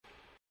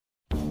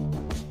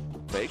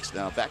fakes.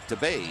 Now back to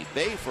Bey.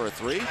 Bey for a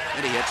three,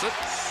 and he hits it.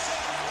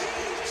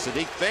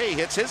 Saddiq Bey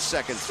hits his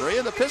second three,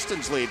 and the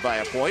Pistons lead by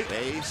a point.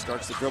 Bey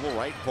starts the dribble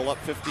right, pull-up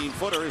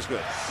 15-footer is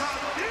good.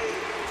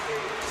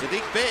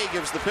 Saddiq Bey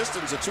gives the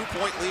Pistons a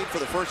 2-point lead for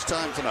the first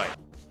time tonight.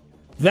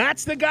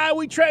 That's the guy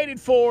we traded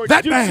for,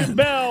 Deuce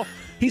Bell.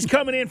 He's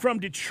coming in from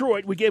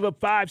Detroit. We gave up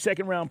 5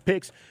 second-round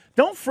picks.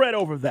 Don't fret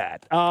over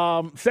that.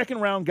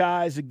 Second-round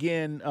guys,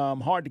 again,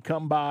 hard to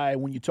come by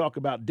when you talk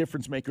about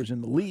difference makers in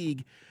the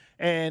league.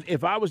 And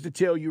if I was to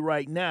tell you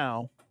right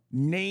now,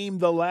 name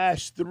the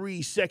last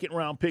 3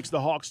 second-round picks the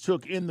Hawks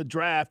took in the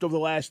draft over the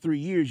last 3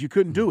 years, you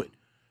couldn't do it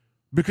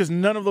because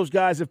none of those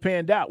guys have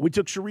panned out. We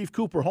took Sharif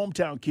Cooper,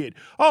 hometown kid.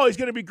 Oh, he's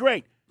going to be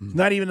great. He's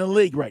not even in the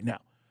league right now.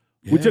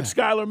 Yeah. We took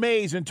Skylar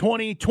Mays in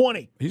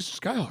 2020. He's a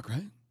Skyhawk,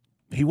 right?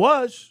 He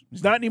was.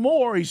 He's not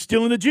anymore. He's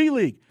still in the G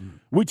League.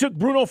 We took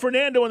Bruno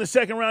Fernando in the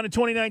second round in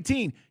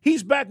 2019.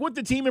 He's back with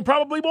the team and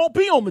probably won't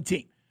be on the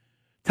team.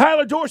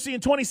 Tyler Dorsey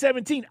in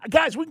 2017.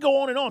 Guys, we can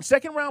go on and on.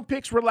 Second-round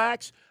picks,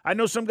 relax. I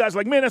know some guys are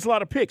like, man, that's a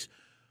lot of picks.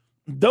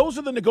 Those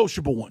are the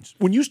negotiable ones.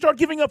 When you start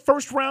giving up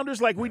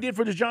first-rounders like we did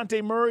for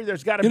DeJounte Murray,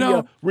 there's got to be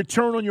a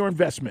return on your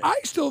investment.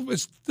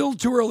 It's still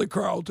too early,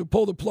 Carl, to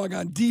pull the plug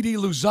on Didi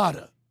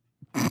Louzada.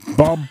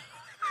 Bum.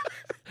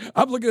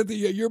 I'm looking at the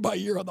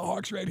year-by-year on the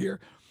Hawks right here.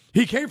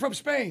 He came from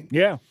Spain.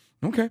 Yeah.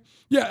 Okay.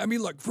 Yeah, I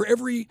mean, look, for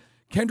every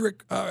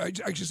Kendrick, I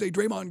should say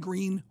Draymond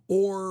Green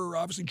or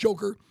obviously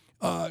Joker,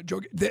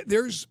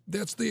 that's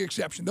the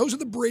exception. Those are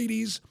the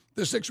Bradys,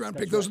 the 6th-round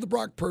pick. Those are the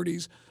Brock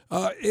Purdy's.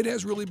 It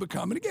has really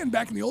become, and again,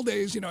 back in the old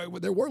days,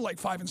 there were like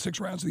 5 and 6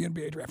 rounds of the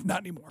NBA draft. Not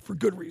anymore, for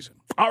good reason.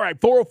 All right,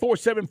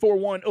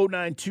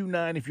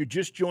 404-741-0929. If you're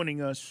just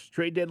joining us,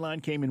 trade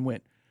deadline came and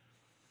went.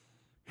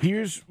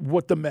 Here's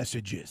what the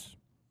message is,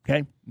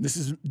 okay?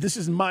 This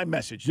is my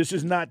message. This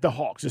is not the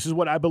Hawks. This is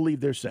what I believe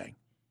they're saying.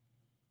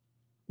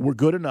 We're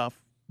good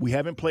enough. We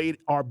haven't played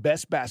our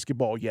best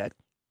basketball yet,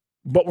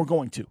 but we're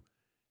going to.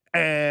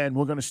 And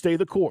we're going to stay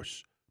the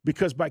course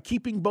because by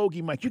keeping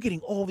Bogey, Mike, you're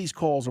getting all these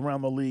calls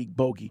around the league,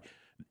 Bogey.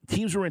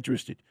 Teams were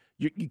interested.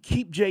 You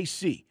keep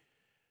JC.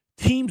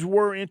 Teams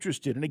were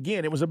interested. And,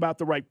 again, it was about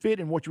the right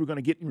fit and what you were going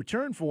to get in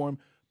return for him,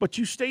 but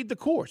you stayed the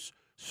course.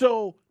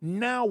 So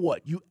now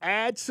what? You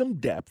add some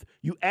depth.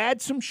 You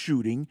add some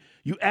shooting.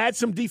 You add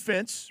some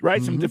defense, right?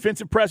 Mm-hmm. Some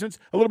defensive presence,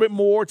 a little bit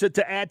more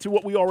to add to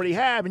what we already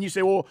have. And you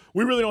say, well,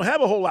 we really don't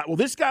have a whole lot. Well,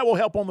 this guy will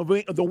help on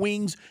the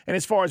wings and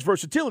as far as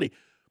versatility.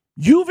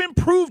 You've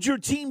improved your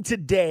team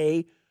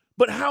today,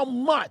 but how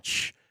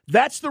much?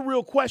 That's the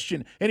real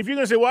question. And if you're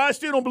going to say, well, I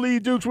still don't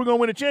believe Dukes, we're going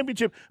to win a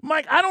championship.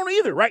 Mike, I don't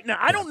either right now.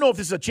 I don't know if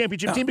this is a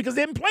championship team because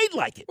they haven't played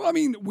like it. Well, I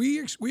mean, we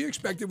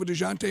expected with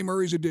DeJounte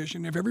Murray's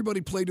addition, if everybody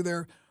played to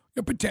their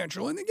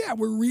potential, and yeah,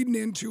 we're reading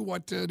into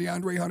what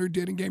DeAndre Hunter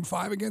did in Game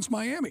 5 against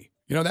Miami.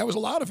 That was a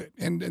lot of it,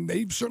 and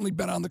they've certainly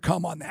been on the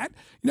come on that.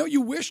 You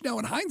wish now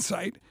in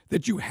hindsight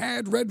that you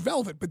had Red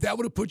Velvet, but that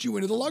would have put you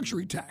into the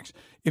luxury tax.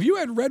 If you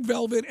had Red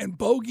Velvet and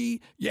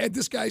Bogey, you had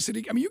this guy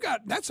sitting. I mean,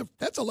 that's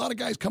a lot of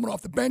guys coming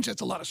off the bench.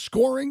 That's a lot of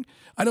scoring.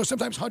 I know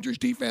sometimes Hunter's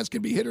defense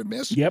can be hit or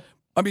miss. Yep.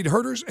 I mean,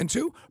 Herter's and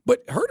too,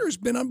 but Herter's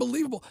been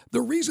unbelievable.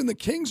 The reason the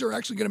Kings are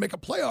actually going to make a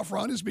playoff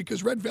run is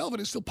because Red Velvet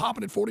is still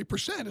popping at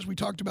 40%, as we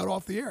talked about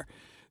off the air.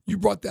 You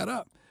brought that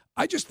up.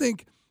 I just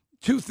think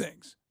 2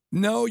 things.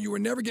 No, you were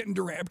never getting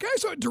Durant.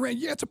 Guys thought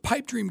Durant, it's a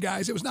pipe dream,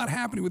 guys. It was not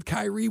happening with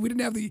Kyrie. We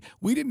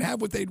didn't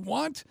have what they'd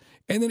want.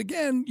 And then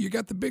again, you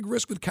got the big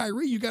risk with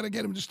Kyrie. You got to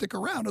get him to stick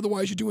around.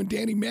 Otherwise, you're doing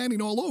Danny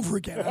Manning all over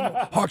again. I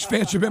know Hawks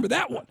fans remember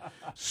that one.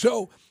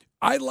 So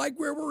I like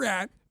where we're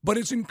at, but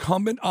it's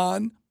incumbent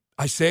on,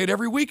 I say it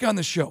every week on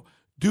the show,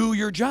 do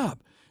your job.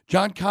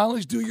 John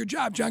Collins, do your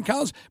job. John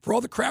Collins, for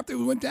all the crap that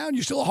went down,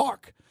 you're still a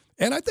Hawk.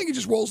 And I think it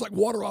just rolls like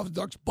water off the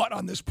duck's butt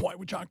on this point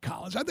with John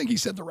Collins. I think he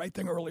said the right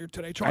thing earlier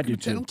today. I do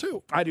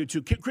too. I do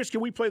too. Chris, can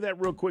we play that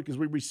real quick as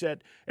we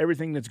reset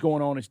everything that's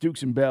going on? It's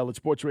Dukes and Bell at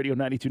Sports Radio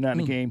 92.9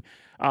 The Game.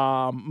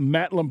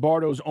 Matt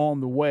Lombardo's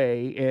on the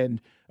way. And,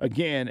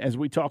 again, as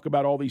we talk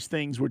about all these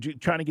things, we're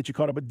trying to get you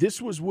caught up. But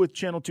this was with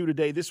Channel 2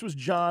 today. This was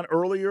John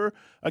earlier.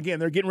 Again,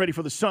 they're getting ready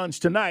for the Suns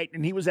tonight,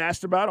 and he was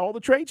asked about all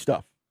the trade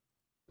stuff.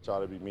 Try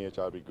to be me and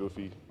try to be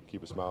goofy,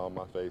 keep a smile on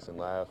my face and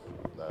laugh.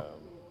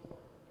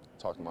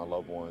 Talk to my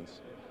loved ones,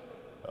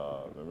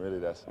 and really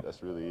that's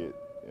really it.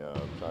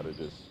 Try to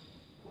just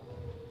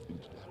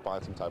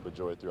find some type of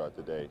joy throughout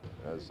the day.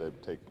 As I said,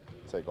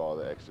 take all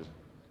the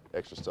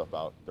extra stuff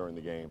out during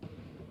the game.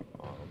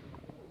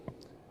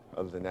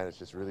 Other than that, it's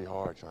just really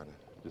hard trying to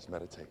just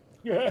meditate.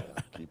 Yeah.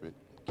 Keep it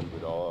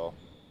all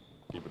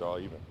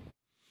even.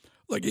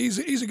 Look,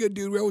 he's a good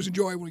dude. We always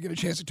enjoy when we get a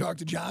chance to talk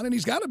to John, and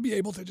he's got to be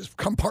able to just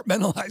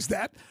compartmentalize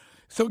that.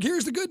 So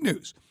here's the good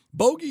news.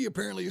 Bogey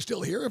apparently is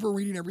still here, if we're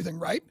reading everything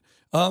right.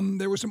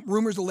 There were some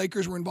rumors the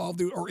Lakers were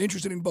involved or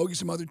interested in Bogey,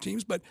 some other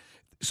teams. But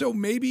so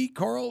maybe,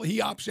 Carl, he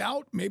opts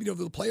out. Maybe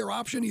the player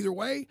option, either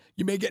way.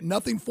 You may get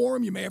nothing for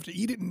him. You may have to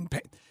eat it and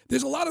pay.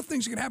 There's a lot of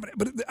things that can happen.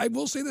 But I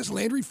will say this,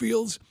 Landry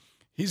Fields,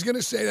 he's going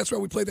to say, that's why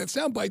we played that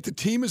soundbite, the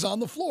team is on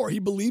the floor. He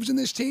believes in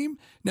this team.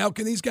 Now,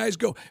 can these guys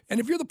go? And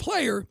if you're the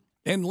player,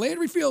 And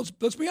Landry Fields,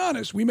 let's be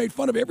honest, we made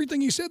fun of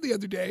everything he said the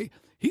other day.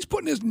 He's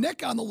putting his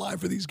neck on the line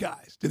for these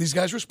guys. Do these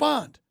guys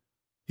respond?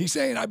 He's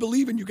saying, I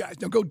believe in you guys.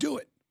 Now go do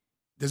it.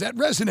 Does that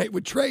resonate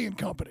with Trey and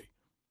company?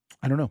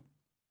 I don't know.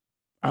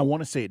 I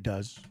want to say it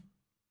does,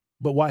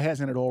 but why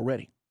hasn't it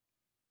already?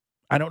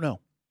 I don't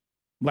know.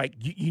 Like,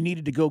 you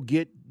needed to go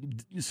get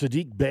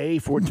Sadiq Bey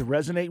for it to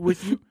resonate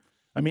with you?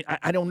 I mean,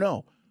 I don't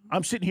know.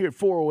 I'm sitting here at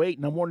 4:08,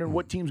 and I'm wondering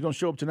what team's going to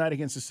show up tonight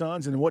against the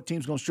Suns, and then what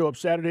team's going to show up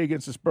Saturday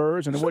against the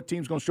Spurs, and then what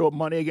team's going to show up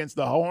Monday against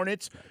the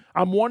Hornets.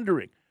 I'm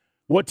wondering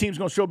what team's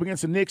going to show up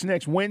against the Knicks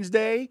next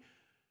Wednesday.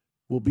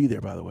 We'll be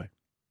there, by the way.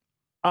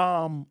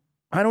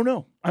 I don't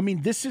know. I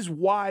mean, this is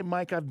why,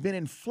 Mike, I've been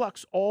in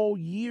flux all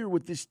year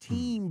with this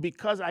team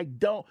because I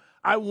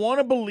want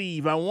to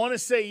believe. I want to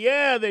say,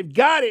 yeah, they've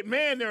got it.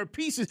 Man, there are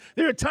pieces.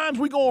 There are times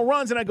we go on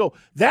runs, and I go,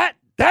 that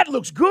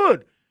looks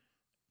good.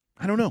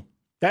 I don't know.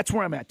 That's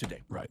where I'm at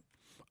today. Right.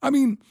 I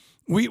mean,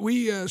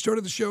 we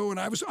started the show, and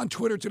I was on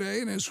Twitter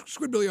today, and as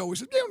Squidbilly always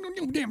says,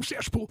 damn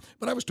cesspool.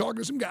 But I was talking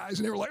to some guys,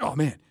 and they were like, oh,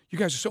 man, you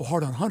guys are so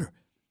hard on Hunter.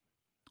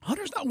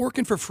 Hunter's not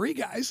working for free,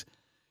 guys.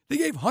 They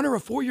gave Hunter a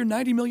 4-year,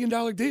 $90 million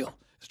deal.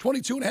 It's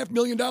 $22.5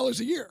 million a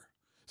year.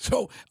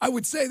 So I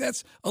would say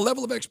that's a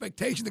level of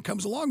expectation that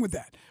comes along with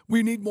that.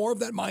 We need more of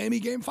that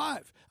Miami Game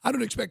 5. I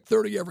don't expect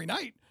 30 every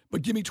night,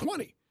 but give me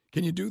 20.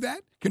 Can you do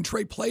that? Can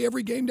Trey play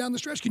every game down the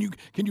stretch? Can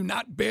you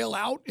not bail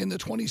out in the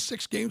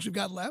 26 games we've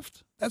got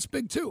left? That's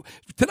big, too.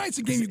 Tonight's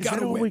a game you got to win.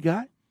 Is that all we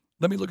got?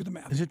 Let me look at the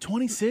math. Is it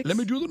 26? Let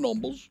me do the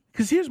numbers.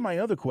 Because here's my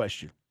other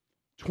question.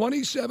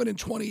 27 and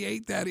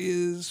 28, that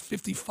is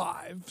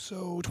 55,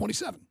 so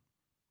 27.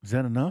 Is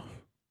that enough?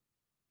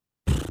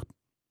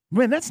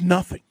 Man, that's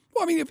nothing.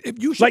 Well, I mean,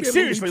 if you should like,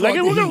 seriously, like,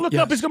 we're going to look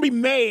up, it's going to be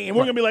May, and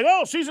we're going to be like,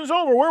 oh, season's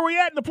over. Where are we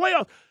at in the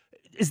playoffs?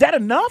 Is that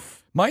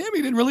enough?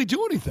 Miami didn't really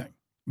do anything.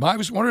 I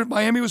was wondering if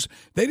Miami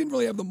they didn't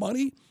really have the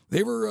money.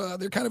 They're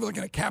kind of like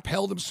in a cap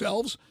hell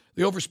themselves.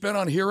 They overspent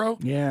on Hero.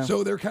 Yeah.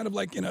 So they're kind of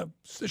like in a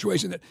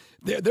situation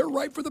that they're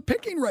ripe for the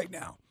picking right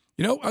now.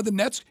 You know, are the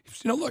Nets,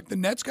 look, the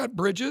Nets got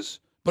Bridges,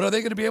 but are they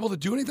going to be able to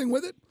do anything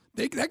with it?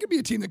 That could be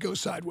a team that goes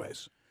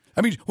sideways.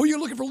 I mean, who are you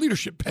looking for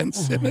leadership? Ben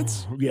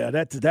Simmons? Yeah,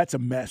 that's a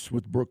mess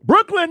with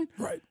Brooklyn.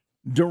 Right.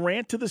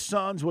 Durant to the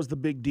Suns was the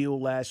big deal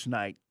last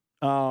night.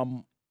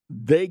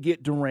 They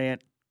get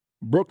Durant.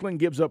 Brooklyn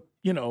gives up,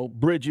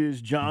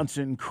 Bridges,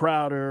 Johnson,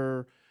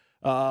 Crowder,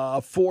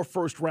 4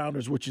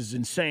 first-rounders, which is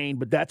insane,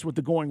 but that's what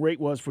the going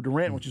rate was for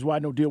Durant, which is why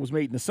no deal was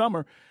made in the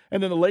summer.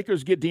 And then the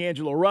Lakers get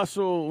D'Angelo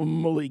Russell,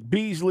 Malik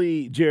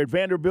Beasley, Jared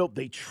Vanderbilt.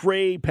 They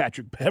trade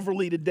Patrick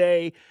Beverley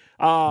today.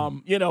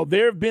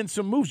 There have been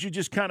some moves. You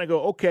just kind of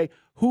go, okay,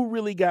 who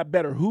really got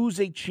better? Who's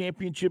a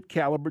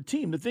championship-caliber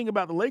team? The thing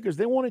about the Lakers,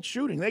 they wanted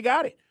shooting. They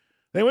got it.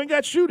 They went and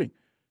got shooting.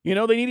 They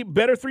needed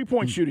better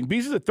three-point shooting.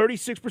 Beasley's a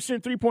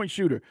 36% three-point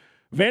shooter.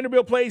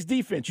 Vanderbilt plays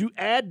defense. You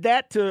add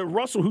that to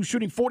Russell, who's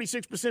shooting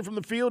 46% from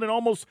the field and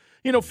almost,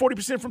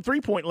 40% from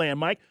three-point land,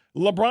 Mike.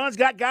 LeBron's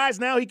got guys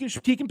now he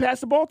can pass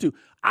the ball to.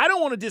 I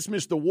don't want to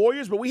dismiss the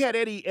Warriors, but we had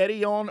Eddie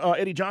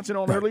Johnson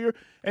on earlier,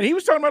 and he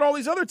was talking about all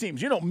these other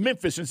teams,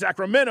 Memphis and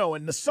Sacramento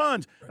and the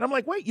Suns. And I'm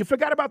like, wait, you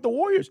forgot about the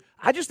Warriors.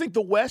 I just think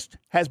the West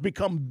has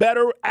become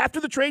better after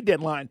the trade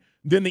deadline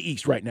than the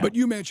East right now. But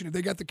you mentioned it.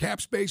 They got the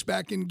cap space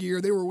back in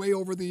gear. They were way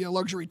over the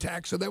luxury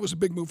tax, so that was a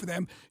big move for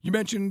them. You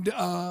mentioned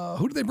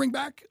who did they bring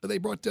back? They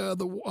brought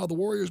the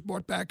Warriors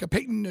brought back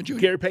Peyton Jr.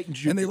 Gary Payton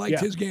Jr. And they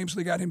liked his game, so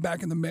they got him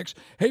back in the mix.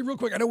 Hey, real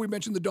quick, I know we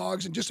mentioned the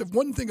Dogs, and just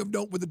one thing of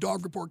note with the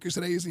Dog Report, because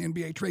today is the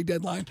NBA trade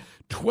deadline.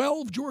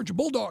 12 Georgia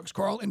Bulldogs,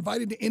 Carl,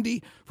 invited to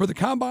Indy for the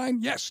Combine.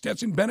 Yes,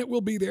 Stetson Bennett will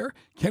be there.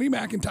 Kenny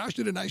McIntosh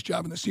did a nice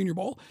job in the Senior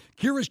Bowl.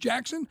 Kyrus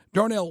Jackson,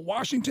 Darnell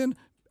Washington.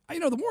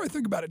 The more I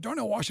think about it,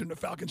 Darnell Washington in a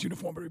Falcons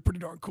uniform would be pretty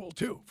darn cool,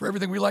 too, for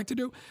everything we like to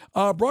do.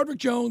 Broderick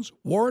Jones,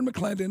 Warren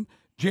McClendon,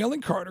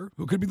 Jalen Carter,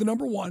 who could be the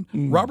number one,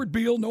 Robert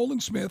Beal, Nolan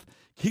Smith,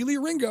 Keely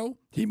Ringo.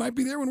 He might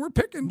be there when we're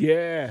picking.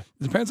 Yeah.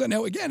 It depends on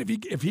now. Again,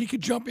 if he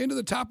could jump into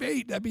the top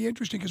 8, that'd be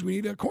interesting because we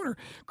need a corner.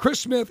 Chris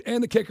Smith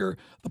and the kicker,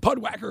 the Pud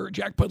Whacker,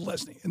 Jack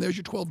Pudlesny. And there's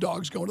your 12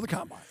 Dogs going to the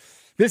Combine.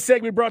 This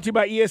segment brought to you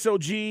by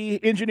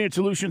ESOG, Engineered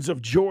Solutions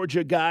of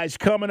Georgia, guys.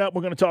 Coming up,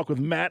 we're going to talk with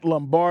Matt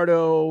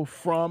Lombardo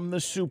from the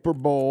Super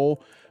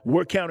Bowl.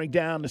 We're counting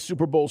down the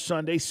Super Bowl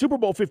Sunday. Super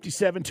Bowl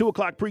 57, 2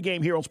 o'clock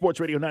pregame here on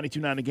Sports Radio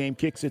 92.9. The game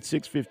kicks at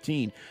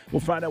 6:15. We'll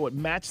find out what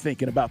Matt's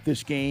thinking about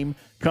this game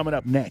coming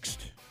up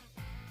next.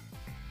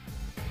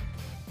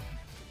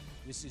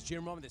 This is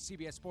Jim Roman, the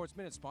CBS Sports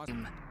Minute sponsor.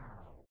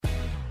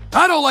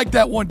 I don't like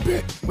that one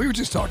bit. We were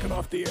just talking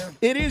off the air.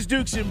 It is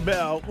Dukes and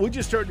Bell. We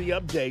just heard the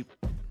update.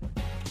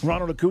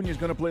 Ronald Acuna is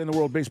going to play in the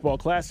World Baseball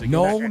Classic.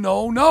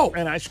 No.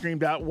 And I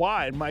screamed out,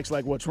 why? And Mike's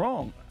like, what's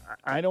wrong?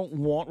 I don't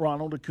want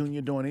Ronald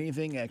Acuna doing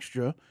anything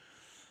extra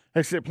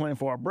except playing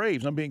for our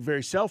Braves. I'm being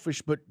very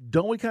selfish, but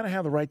don't we kind of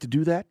have the right to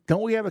do that?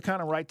 Don't we have the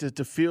kind of right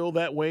to feel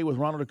that way with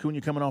Ronald Acuna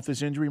coming off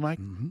this injury, Mike?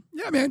 Mm-hmm.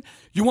 Yeah, man.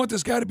 You want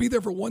this guy to be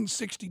there for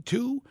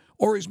 162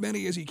 or as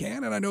many as he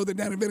can. And I know that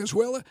down in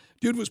Venezuela,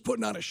 dude was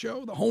putting on a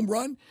show, the home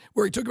run,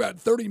 where he took about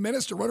 30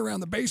 minutes to run around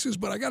the bases.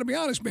 But I got to be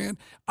honest, man,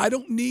 I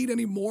don't need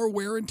any more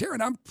wear and tear.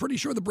 And I'm pretty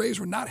sure the Braves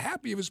were not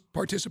happy of his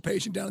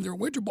participation down there in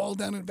winter ball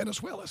down in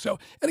Venezuela. So,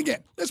 and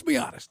again, let's be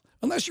honest.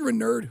 Unless you're a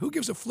nerd, who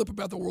gives a flip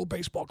about the World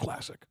Baseball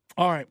Classic?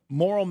 All right,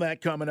 more on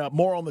that coming up.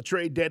 More on the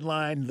trade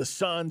deadline. The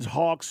Suns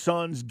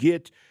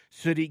get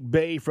Saddiq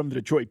Bey from the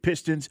Detroit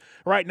Pistons.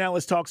 Right now,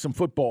 let's talk some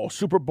football.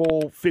 Super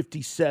Bowl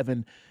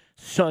 57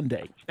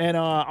 Sunday. And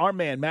our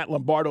man, Matt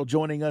Lombardo,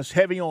 joining us,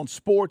 heavy on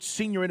sports,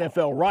 senior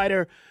NFL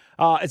writer.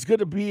 It's good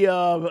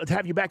to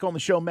have you back on the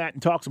show, Matt,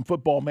 and talk some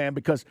football, man,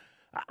 because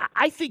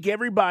I think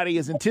everybody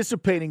is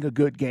anticipating a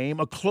good game,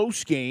 a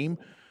close game.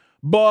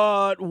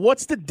 But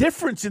what's the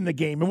difference in the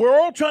game? And we're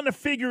all trying to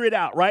figure it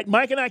out, right?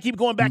 Mike and I keep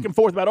going back and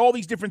forth about all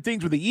these different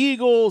things with the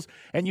Eagles,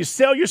 and you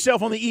sell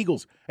yourself on the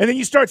Eagles, and then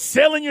you start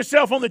selling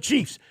yourself on the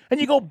Chiefs, and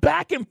you go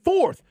back and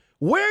forth.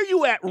 Where are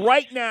you at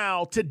right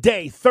now,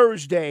 today,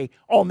 Thursday,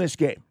 on this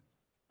game?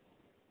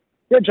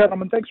 Yeah,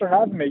 gentlemen, thanks for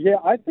having me. Yeah,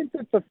 I think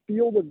that the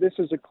feel that this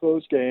is a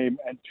close game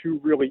and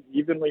two really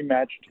evenly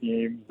matched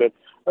teams that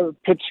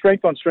pit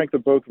strength on strength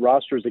of both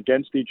rosters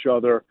against each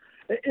other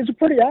is a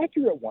pretty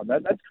accurate one.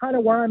 That's kind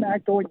of where I'm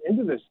at going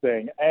into this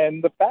thing.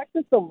 And the fact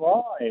that the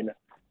line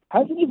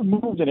hasn't even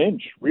moved an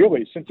inch,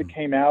 really, since it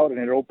came out and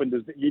it opened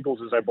as the Eagles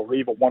is, I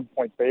believe, a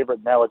 1-point favorite.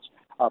 Now it's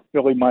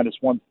Philly minus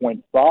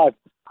 1.5.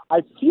 I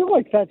feel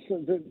like that's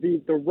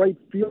the right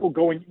feel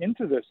going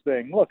into this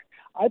thing. Look,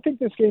 I think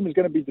this game is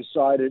going to be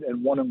decided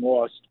and won and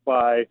lost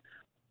by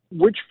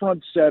which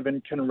front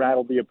seven can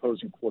rattle the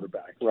opposing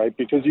quarterback, right?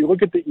 Because you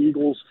look at the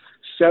Eagles,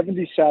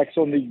 70 sacks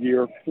on the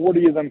year,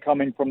 40 of them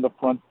coming from the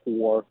front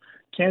four.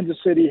 Kansas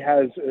City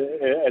has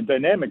a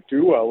dynamic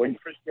duo in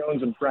Chris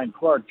Jones and Frank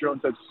Clark.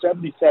 Jones has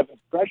 77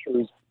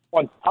 pressures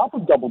on top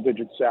of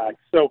double-digit sacks.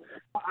 So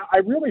I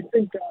really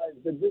think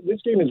that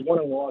this game is won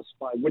and lost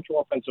by which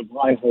offensive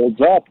line holds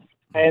up.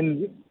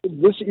 And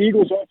this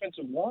Eagles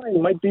offensive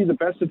line might be the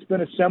best that's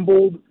been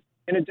assembled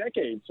in a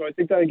decade. So I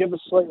think that I give a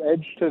slight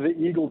edge to the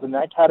Eagles in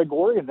that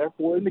category, and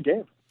therefore in the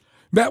game.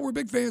 Matt, we're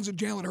big fans of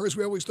Jalen Hurts.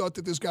 We always thought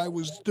that this guy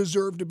was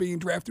deserved to be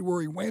drafted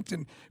where he went,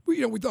 and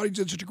we thought he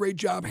did such a great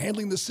job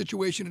handling this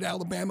situation at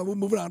Alabama. We're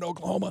moving on to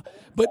Oklahoma,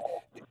 but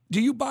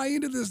do you buy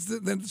into this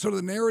the sort of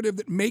the narrative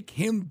that make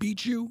him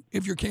beat you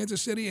if you're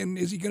Kansas City, and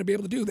is he going to be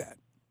able to do that?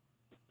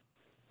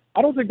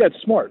 I don't think that's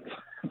smart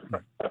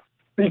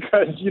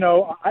because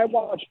I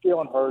watched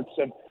Jalen Hurts,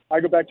 and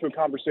I go back to a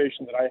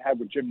conversation that I had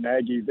with Jim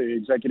Nagy, the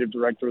executive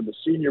director of the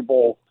Senior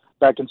Bowl,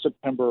 back in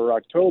September or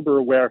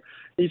October, where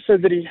he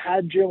said that he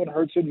had Jalen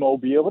Hurts in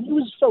Mobile, and he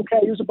was okay.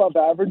 He was above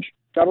average.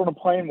 Got on a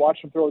plane,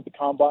 watched him throw at the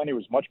Combine. He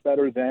was much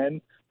better then.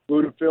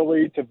 Flew to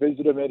Philly to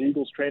visit him at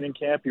Eagles training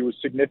camp. He was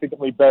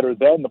significantly better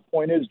then. The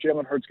point is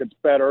Jalen Hurts gets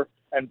better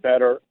and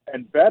better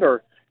and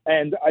better.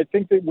 And I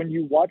think that when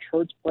you watch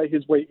Hurts play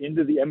his way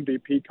into the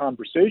MVP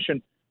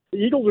conversation, the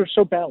Eagles are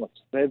so balanced.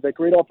 They have that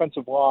great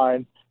offensive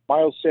line.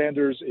 Miles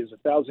Sanders is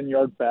a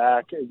 1,000-yard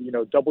back,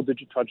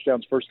 double-digit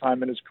touchdowns, first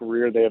time in his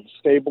career. They have a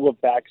stable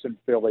of backs in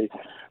Philly.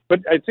 But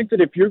I think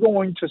that if you're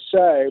going to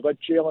say, let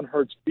Jalen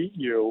Hurts beat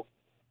you,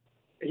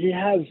 he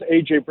has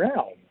A.J.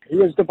 Brown.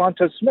 He has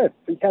Devonta Smith.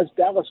 He has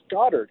Dallas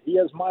Goedert. He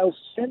has Miles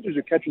Sanders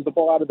who catches the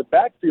ball out of the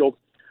backfield.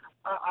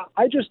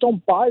 I just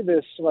don't buy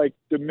this,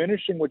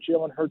 diminishing what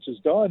Jalen Hurts has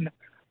done,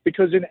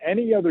 because in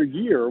any other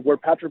year where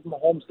Patrick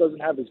Mahomes doesn't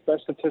have his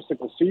best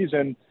statistical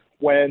season,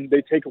 when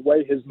they take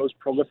away his most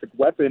prolific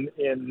weapon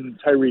in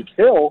Tyreek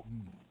Hill,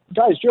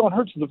 guys, Jalen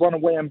Hurts is the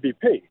runaway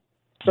MVP.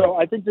 So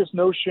I think this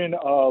notion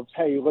of,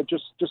 hey,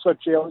 just let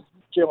Jalen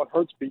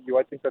Hurts beat you,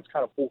 I think that's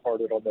kind of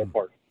foolhardy on their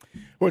part.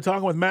 We're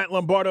talking with Matt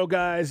Lombardo,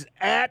 guys,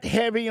 at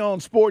Heavy on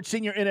Sports,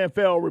 senior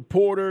NFL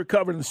reporter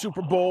covering the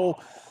Super Bowl.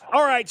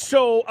 All right,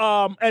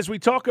 so as we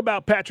talk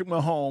about Patrick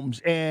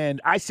Mahomes,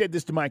 and I said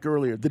this to Mike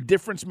earlier, the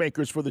difference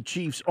makers for the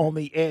Chiefs on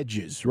the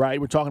edges, right?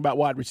 We're talking about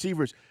wide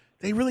receivers.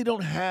 They really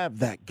don't have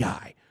that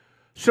guy.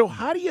 So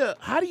how do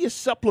you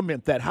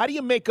supplement that? How do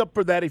you make up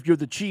for that if you're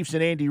the Chiefs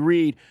and Andy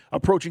Reid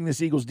approaching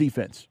this Eagles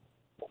defense?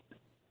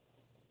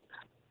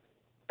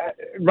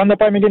 Run that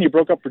by me again. You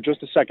broke up for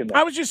just a second there.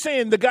 I was just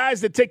saying the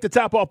guys that take the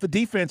top off the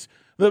defense,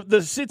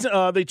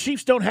 the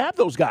Chiefs don't have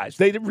those guys.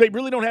 They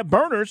really don't have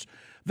burners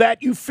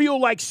that you feel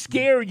like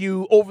scare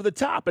you over the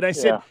top. And I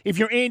said, if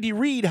you're Andy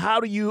Reid, how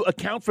do you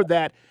account for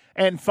that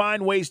and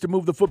find ways to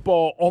move the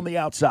football on the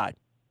outside?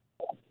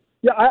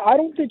 Yeah, I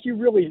don't think you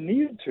really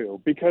need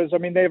to because,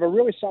 they have a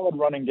really solid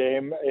running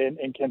game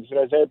in Kansas City.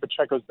 Isaiah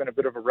Pacheco has been a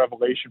bit of a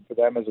revelation for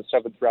them as a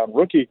seventh-round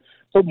rookie.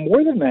 But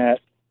more than that,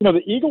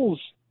 the Eagles,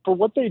 for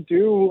what they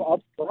do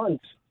up front,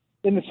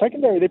 in the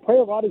secondary, they play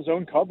a lot of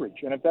zone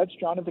coverage. And if that's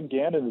Jonathan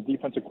Gannon, the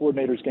defensive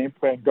coordinator's game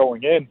plan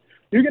going in,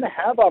 you're going to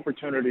have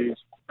opportunities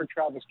for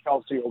Travis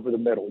Kelce over the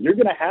middle. You're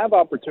going to have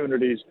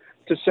opportunities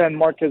to send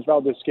Marquez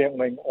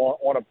Valdes-Scantling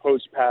on a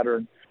post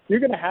pattern. You're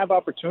going to have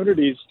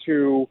opportunities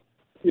to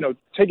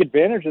take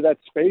advantage of that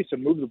space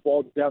and move the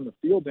ball down the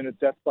field in a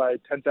death by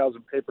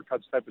 10,000 paper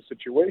cuts type of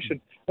situation.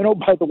 And, oh,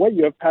 by the way,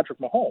 you have Patrick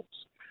Mahomes.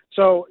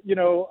 So,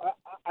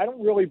 I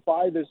don't really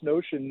buy this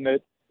notion that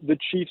the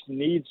Chiefs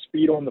need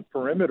speed on the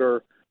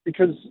perimeter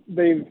because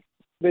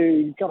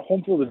they got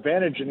home field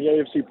advantage in the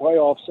AFC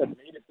playoffs and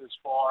made it this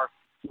far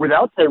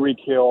without Tyreek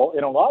Hill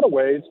in a lot of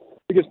ways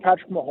because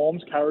Patrick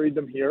Mahomes carried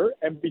them here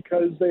and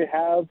because they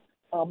have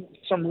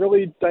some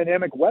really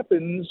dynamic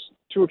weapons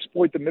to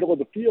exploit the middle of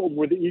the field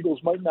where the Eagles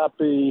might not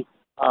be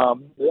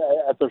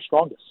at their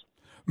strongest.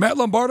 Matt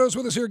Lombardo's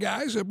with us here,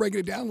 guys,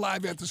 breaking it down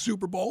live at the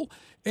Super Bowl.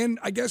 And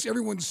I guess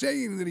everyone's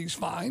saying that he's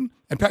fine,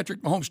 and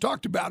Patrick Mahomes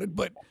talked about it,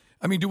 but,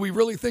 I mean, do we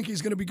really think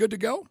he's going to be good to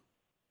go?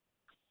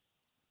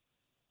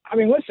 I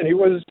mean, listen,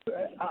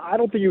 I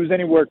don't think he was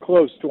anywhere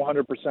close to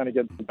 100%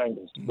 against the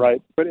Bengals,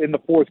 right? But in the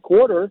fourth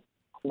quarter,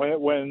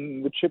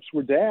 when the chips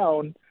were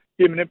down,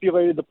 he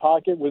manipulated the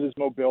pocket with his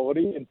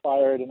mobility and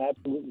fired an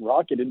absolute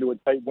rocket into a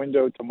tight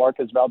window to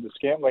Marquez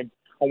Valdes-Scantling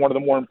on one of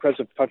the more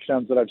impressive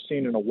touchdowns that I've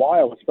seen in a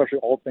while, especially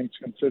all things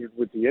considered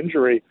with the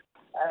injury.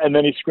 And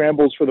then he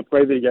scrambles for the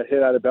play that he got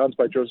hit out of bounds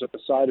by Joseph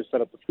Asai to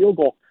set up the field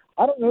goal.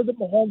 I don't know that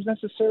Mahomes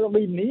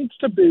necessarily needs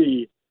to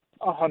be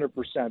 100%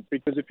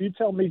 because if you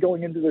tell me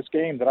going into this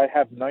game that I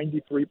have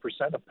 93%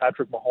 of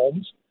Patrick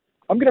Mahomes,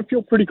 I'm going to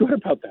feel pretty good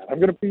about that. I'm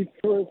going to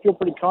feel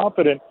pretty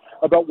confident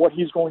about what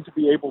he's going to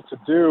be able to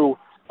do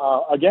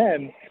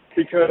again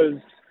because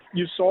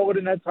you saw it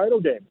in that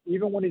title game.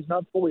 Even when he's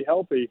not fully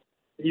healthy,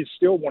 he's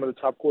still one of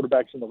the top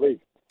quarterbacks in the league.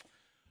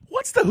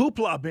 What's the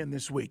hoopla been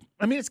this week?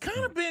 I mean, it's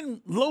kind of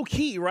been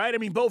low-key, right? I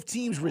mean, both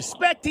teams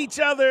respect each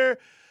other,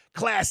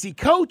 classy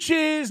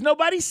coaches.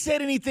 Nobody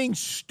said anything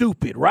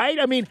stupid, right?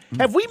 I mean,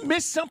 have we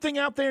missed something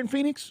out there in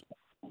Phoenix?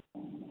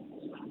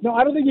 No,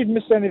 I don't think you've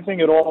missed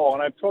anything at all.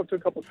 And I've talked to a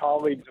couple of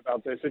colleagues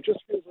about this. It just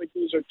feels like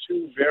these are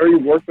two very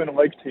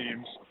workmanlike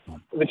teams.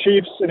 The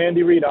Chiefs and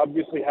Andy Reid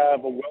obviously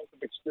have a wealth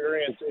of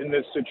experience in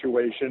this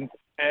situation.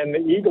 And the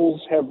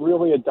Eagles have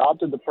really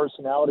adopted the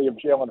personality of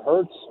Jalen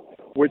Hurts,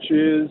 which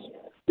is,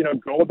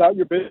 go about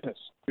your business,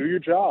 do your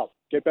job,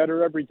 get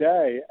better every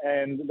day.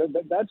 And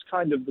that's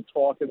kind of the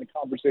talk and the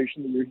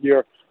conversation that you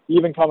hear,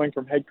 even coming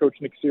from head coach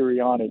Nick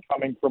Sirianni,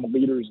 coming from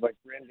leaders like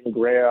Brandon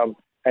Graham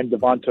and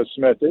Devonta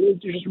Smith.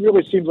 It just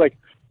really seems like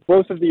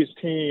both of these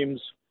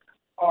teams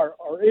are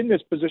in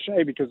this position,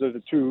 A, because they're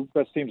the two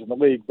best teams in the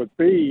league, but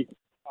B,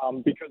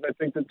 because I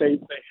think that they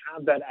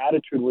have that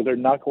attitude where they're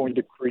not going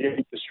to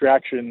create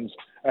distractions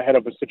ahead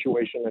of a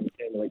situation in a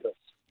game like this.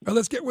 Well,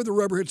 let's get where the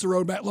rubber hits the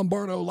road. Matt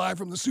Lombardo live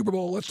from the Super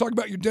Bowl. Let's talk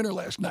about your dinner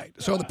last night.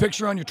 I saw the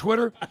picture on your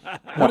Twitter.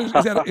 What is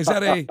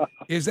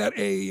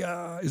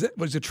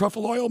it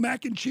truffle oil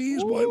mac and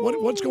cheese?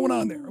 What's going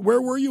on there?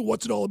 Where were you?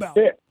 What's it all about?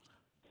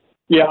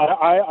 Yeah,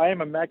 I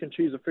am a mac and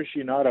cheese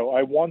aficionado.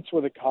 I once,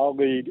 with a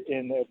colleague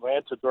in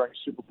Atlanta during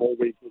Super Bowl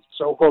week, was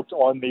so hooked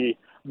on the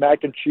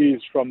mac and cheese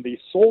from the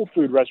soul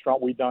food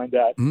restaurant we dined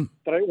at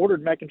that I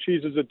ordered mac and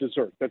cheese as a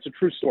dessert. That's a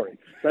true story.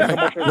 That's how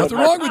much I Nothing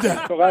wrong with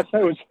that. So last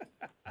night was,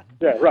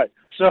 yeah, right.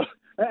 So,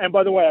 and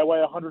by the way, I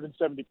weigh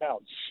 170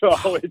 pounds,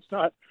 so it's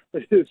not.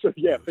 So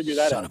yeah, figure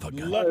that Son out. of a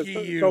gun. Lucky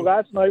you. So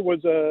last night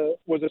was a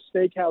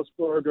steakhouse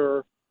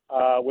burger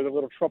with a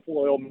little truffle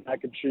oil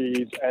mac and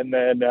cheese, and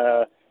then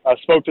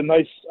smoked a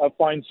nice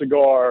fine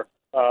cigar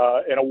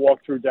in a walk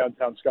through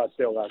downtown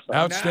Scottsdale last night.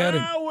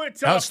 Outstanding. Now we're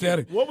talking.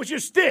 Outstanding. What was your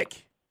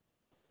stick?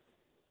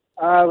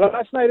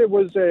 Last night it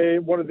was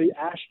one of the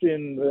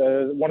Ashton,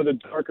 one of the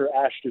darker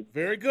Ashton.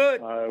 Very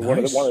good.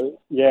 Nice.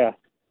 Yeah.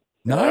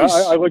 Nice.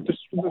 I like the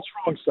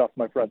strong stuff,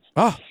 my friends.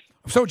 Ah,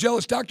 I'm so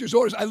jealous. Doctor's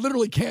orders. I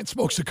literally can't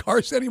smoke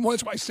cigars anymore.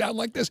 That's why I sound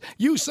like this.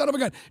 You son of a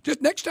gun.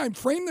 Just next time,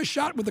 frame the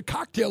shot with the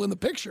cocktail in the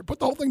picture. Put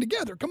the whole thing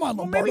together. Come on,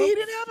 Lombardo. Maybe he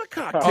didn't have a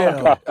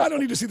cocktail. I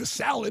don't need to see the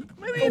salad.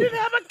 Maybe he didn't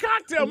have a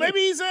cocktail. Maybe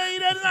he's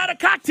not a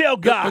cocktail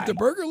guy. But the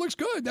burger looks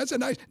good. That's a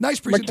nice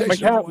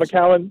presentation.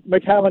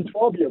 McAllen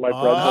 12 year, my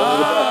friend.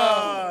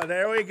 Oh,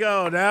 there we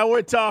go. Now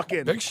we're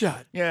talking. Big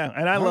shot. Yeah,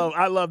 and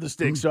I love the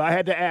stick, so I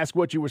had to ask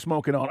what you were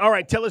smoking on. All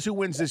right, tell us who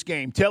wins this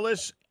game. Tell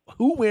us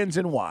who wins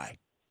and why.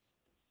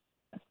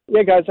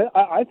 Yeah, guys,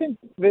 I think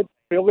that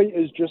Philly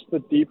is just the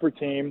deeper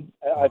team.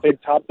 I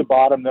think top to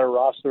bottom, their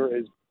roster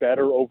is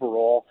better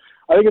overall.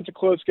 I think it's a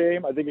close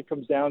game. I think it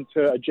comes down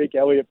to a Jake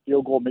Elliott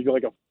field goal, maybe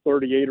like a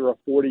 38 or a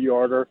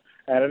 40-yarder.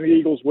 And I think the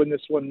Eagles win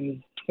this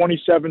one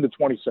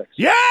 27-26.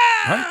 Yeah!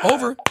 Right,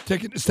 over.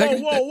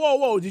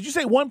 Whoa. Did you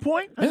say 1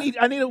 point? I need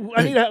a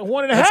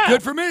 1.5. That's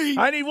good for me.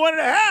 I need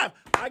 1.5.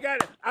 I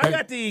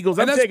got the Eagles.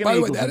 I'm And taking by the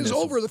the way, Eagles. that in is this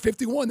over the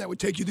 51. That would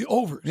take you the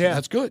overs. Yeah.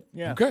 That's good.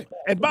 Yeah. Okay.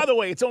 And by the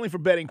way, it's only for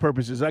betting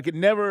purposes. I could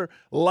never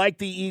like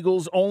the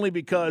Eagles only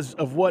because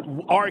of what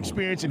our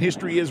experience and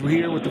history is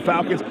here with the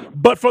Falcons.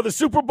 But for the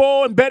Super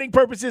Bowl and betting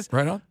purposes,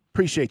 Right on.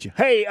 appreciate you.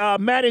 Hey,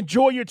 Matt,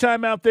 enjoy your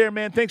time out there,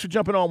 man. Thanks for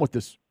jumping on with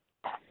us.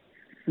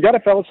 You got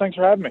it, fellas. Thanks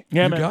for having me.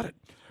 Yeah, You man. got it.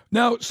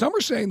 Now, some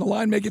are saying the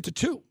line may get to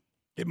 2.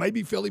 It might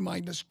be Philly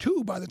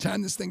 -2 by the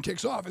time this thing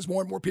kicks off, as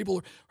more and more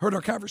people heard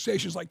our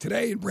conversations like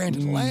today and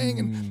Brandon Lang,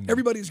 and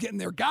everybody's getting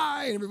their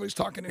guy, and everybody's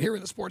talking here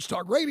in the sports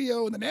talk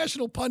radio and the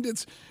national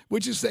pundits,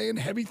 which is saying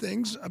heavy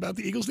things about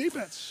the Eagles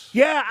defense.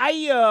 Yeah,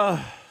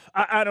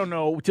 I don't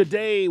know.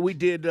 Today we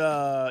did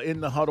in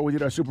the huddle. We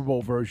did our Super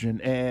Bowl version,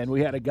 and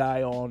we had a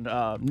guy on,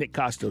 Nick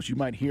Costos. You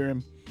might hear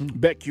him.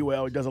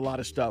 BetQL. He does a lot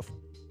of stuff,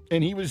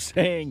 and he was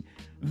saying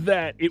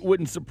that it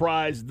wouldn't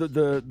surprise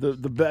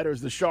the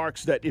bettors, the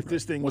sharks, that if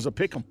this thing was a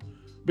pick'em,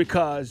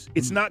 because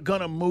it's not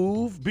gonna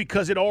move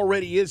because it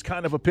already is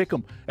kind of a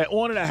pick'em. At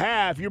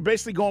 1.5, you're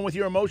basically going with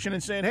your emotion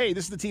and saying, "Hey,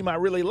 this is the team I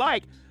really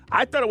like."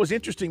 I thought it was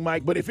interesting,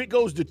 Mike, but if it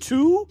goes to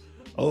 2,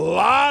 a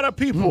lot of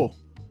people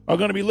are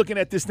going to be looking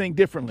at this thing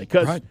differently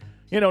because,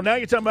 now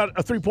you're talking about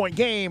a 3-point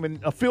game and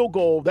a field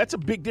goal. That's a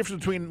big difference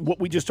between what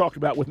we just talked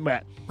about with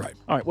Matt. Right.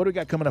 All right, what do we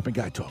got coming up in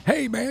Guy Talk?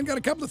 Hey, man, got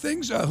a couple of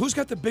things. Who's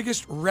got the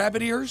biggest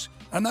rabbit ears?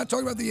 I'm not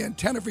talking about the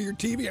antenna for your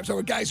TV. I'm talking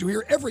about guys who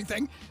hear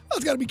everything. Well,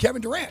 it's got to be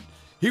Kevin Durant.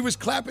 He was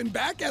clapping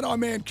back at our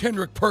man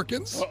Kendrick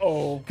Perkins.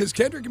 Uh-oh. Because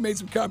Kendrick made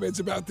some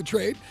comments about the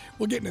trade.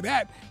 We'll get into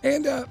that.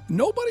 And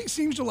nobody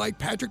seems to like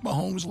Patrick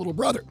Mahomes' little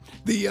brother.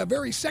 The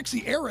very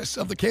sexy heiress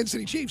of the Kansas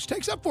City Chiefs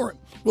takes up for him.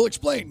 We'll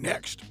explain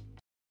next.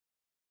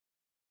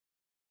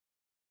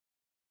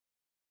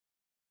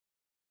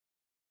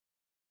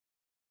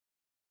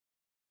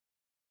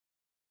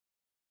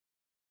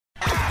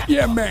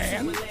 Yeah,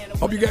 man.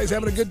 Hope you guys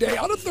having a good day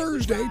on a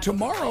Thursday.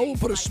 Tomorrow, we'll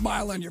put a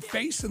smile on your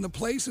face, and the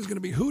place is going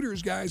to be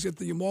Hooters, guys, at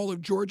the Mall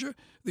of Georgia.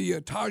 The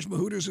Taj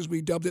Hooters, as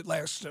we dubbed it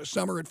last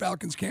summer at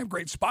Falcons Camp.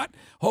 Great spot.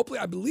 Hopefully,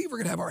 I believe we're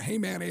going to have our Hey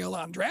Man Ale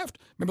on draft.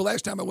 Remember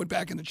last time I went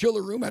back in the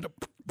chiller room? I had to...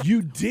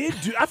 You did?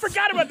 I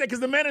forgot about that because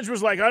the manager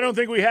was like, "I don't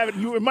think we have it."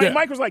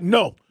 Mike was like,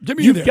 "No, give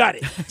me you've got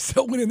it."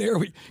 So went in there.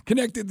 We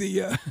connected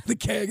the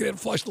keg and then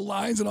flushed the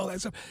lines and all that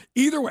stuff.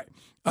 Either way.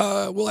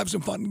 We'll have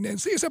some fun. And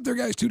see us up there,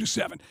 guys, 2 to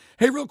 7.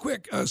 Hey, real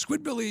quick,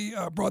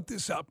 Squidbilly brought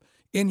this up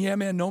in Yeah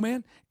Man, No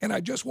Man, and I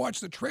just watched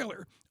the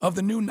trailer of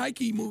the new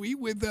Nike movie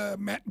with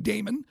Matt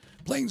Damon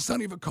playing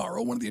Sonny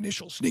Vaccaro, one of the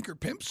initial sneaker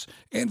pimps,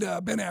 and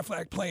Ben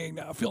Affleck playing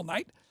Phil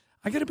Knight.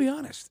 I got to be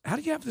honest. How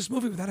do you have this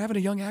movie without having a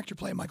young actor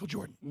playing Michael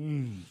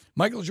Jordan?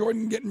 Michael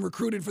Jordan getting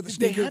recruited for the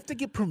sneaker. They have to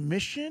get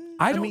permission?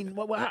 I mean,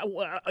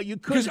 you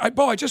could. Because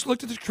I just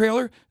looked at the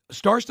trailer,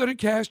 star-studded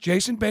cast,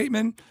 Jason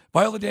Bateman,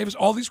 Viola Davis,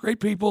 all these great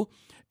people.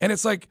 And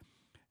it's like,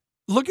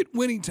 look at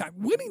Winning Time.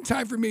 Winning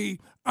Time for me,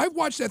 I've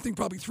watched that thing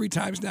probably 3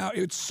 times now.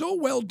 It's so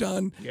well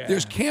done. Yeah.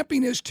 There's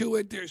campiness to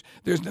it.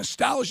 There's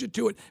nostalgia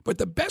to it. But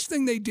the best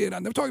thing they did,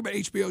 I'm talking about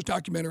HBO's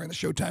documentary on the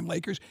Showtime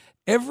Lakers,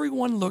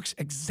 everyone looks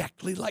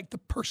exactly like the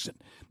person.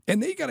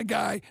 And they got a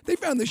guy, they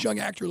found this young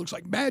actor who looks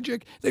like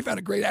magic. They found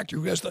a great actor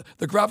who has the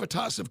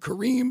gravitas of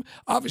Kareem.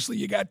 Obviously,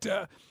 you got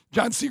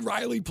John C.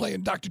 Reilly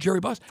playing Dr.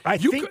 Jerry Buss. I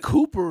think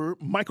Cooper,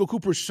 Michael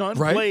Cooper's son,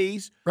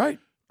 plays. Right.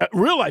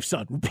 Real life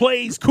son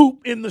plays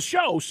Coop in the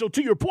show. So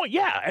to your point,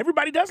 yeah,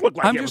 everybody does look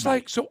like I'm just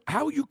like, so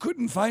how you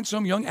couldn't find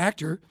some young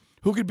actor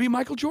who could be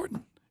Michael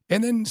Jordan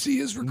and then see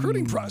his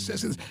recruiting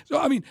processes. So,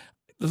 I mean,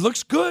 it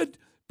looks good,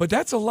 but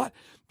that's a lot.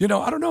 I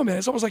don't know, man.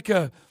 It's almost like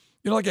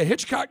like a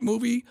Hitchcock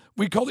movie.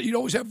 We called it, you'd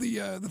always have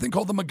the thing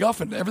called the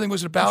MacGuffin. Everything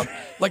was about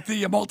like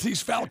the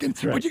Maltese Falcon.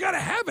 Right. But you got to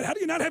have it. How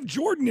do you not have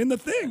Jordan in the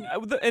thing?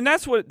 And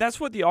that's what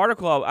the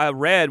article I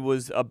read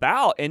was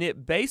about. And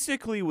it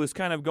basically was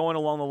kind of going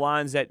along the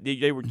lines that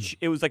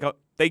it was like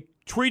they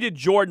treated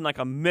Jordan like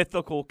a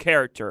mythical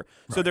character.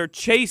 Right. So they're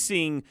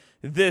chasing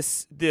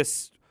this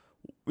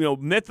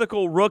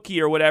mythical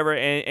rookie or whatever,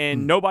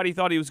 and nobody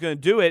thought he was going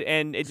to do it,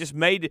 and it just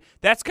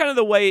that's kind of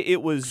the way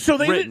it was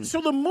written.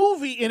 So the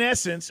movie, in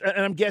essence,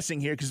 and I'm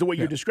guessing here because the way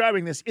you're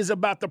describing this, is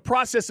about the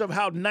process of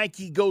how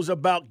Nike goes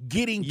about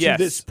getting to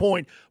this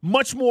point,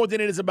 much more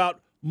than it is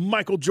about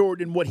Michael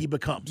Jordan, what he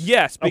becomes.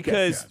 Yes,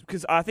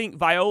 because I think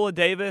Viola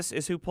Davis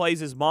is who plays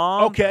his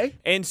mom. Okay.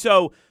 And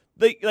so,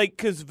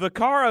 because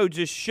Vaccaro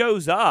just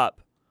shows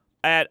up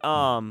at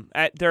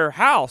their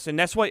house, and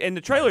that's what in the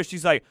trailer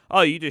she's like,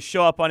 "Oh, you just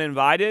show up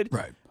uninvited,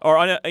 right? Or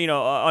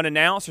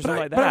unannounced or something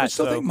like that." But I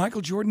still think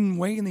Michael Jordan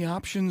weighing the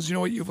options,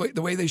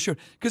 the way they showed.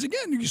 Because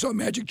again, you saw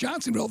Magic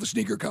Johnson with all the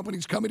sneaker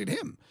companies coming at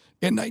him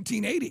in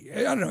 1980.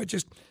 I don't know.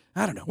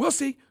 I don't know. We'll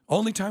see.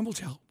 Only time will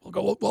tell.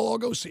 We'll all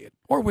go see it,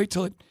 or wait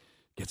till it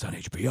gets on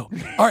HBO.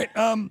 All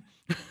right.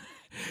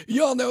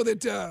 You all know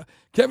that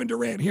Kevin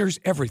Durant hears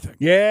everything.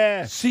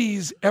 Yeah.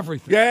 Sees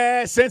everything.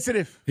 Yeah,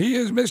 sensitive. He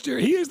is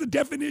the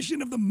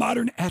definition of the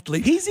modern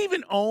athlete. He's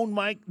even owned,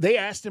 Mike. They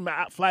asked him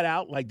flat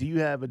out, like, do you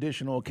have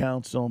additional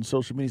accounts on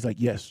social media? He's like,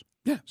 yes.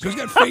 Yeah. So he's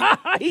got fake.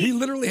 He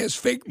literally has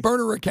fake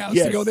burner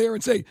accounts to go there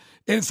and say,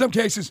 and in some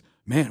cases,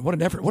 man, what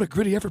an effort. What a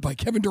gritty effort by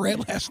Kevin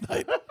Durant last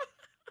night.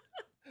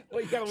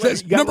 Well,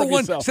 says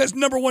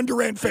number one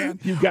Durant fan.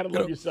 You've got to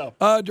love yourself.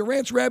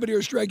 Durant's rabbit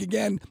ear strike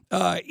again.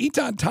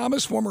 Etan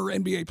Thomas, former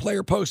NBA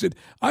player, posted,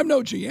 "I'm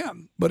no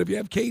GM, but if you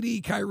have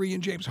KD, Kyrie,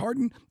 and James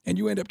Harden, and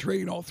you end up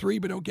trading all 3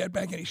 but don't get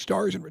back any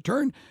stars in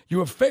return, you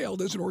have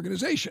failed as an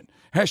organization.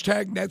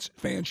 #Nets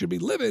fans should be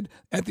livid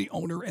at the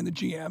owner and the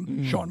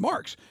GM, Sean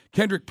Marks."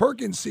 Kendrick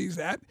Perkins sees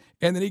that,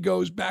 and then he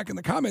goes back in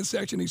the comments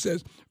section. He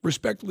says,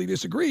 respectfully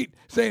disagreed,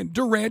 saying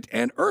Durant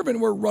and Irvin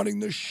were running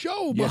the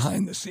show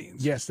behind the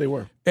scenes. Yes, they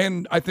were.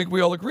 And I think we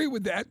all agree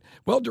with that.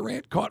 Well,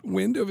 Durant caught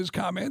wind of his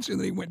comments, and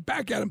then he went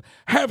back at him.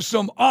 Have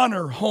some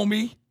honor,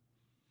 homie.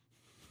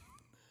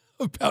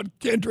 about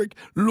Kendrick.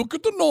 Look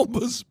at the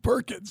numbers,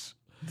 Perkins.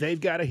 They've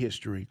got a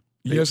history.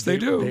 Yes, they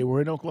do. They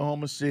were in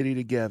Oklahoma City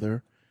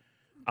together.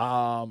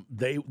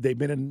 They've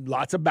been in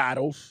lots of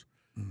battles.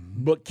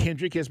 But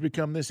Kendrick has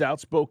become this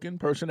outspoken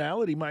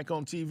personality, Mike,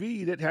 on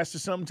TV that has to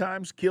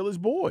sometimes kill his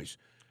boys.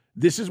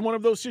 This is one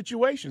of those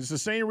situations. It's the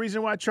same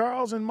reason why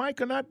Charles and Mike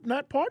are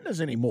not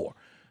partners anymore.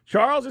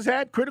 Charles has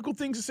had critical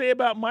things to say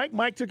about Mike.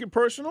 Mike took it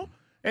personal,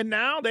 and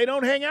now they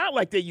don't hang out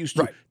like they used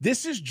to. Right.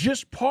 This is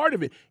just part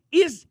of it.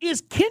 Is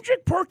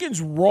Kendrick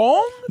Perkins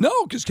wrong?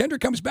 No, because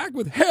Kendrick comes back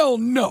with hell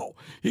no.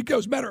 He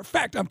goes, matter of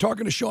fact, I'm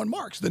talking to Sean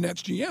Marks, the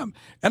Nets GM,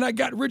 and I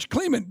got Rich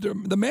Kleeman,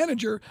 the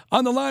manager,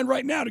 on the line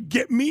right now to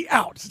get me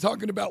out.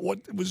 Talking about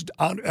what was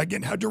on,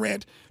 again, how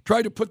Durant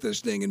tried to put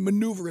this thing and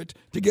maneuver it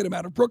to get him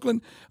out of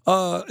Brooklyn.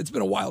 It's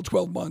been a wild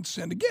 12 months.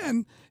 And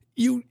again,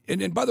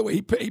 and by the way,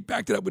 he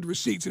backed it up with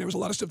receipts, and there was a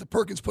lot of stuff that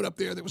Perkins put up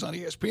there that was on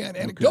ESPN,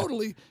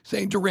 anecdotally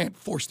saying Durant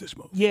forced this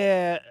move.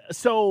 Yeah,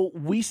 so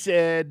we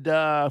said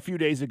a few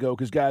days ago,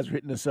 because guys were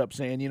hitting us up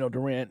saying,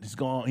 Durant is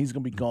gone, he's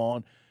going to be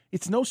gone.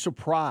 It's no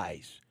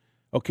surprise,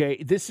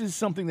 okay? This is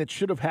something that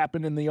should have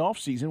happened in the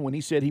offseason when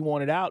he said he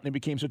wanted out, and it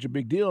became such a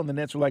big deal, and the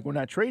Nets were like, we're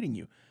not trading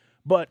you.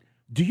 But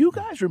do you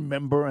guys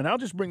remember, and I'll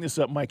just bring this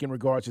up, Mike, in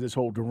regards to this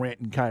whole Durant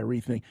and Kyrie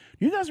thing.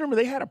 Do you guys remember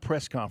they had a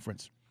press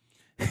conference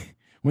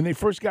when they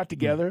first got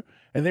together,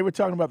 and they were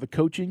talking about the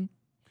coaching,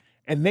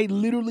 and they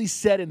literally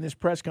said in this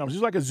press conference, it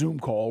was like a Zoom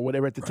call or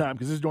whatever at the time,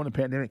 because this is during the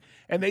pandemic,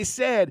 and they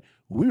said,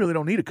 we really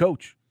don't need a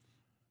coach.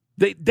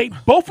 They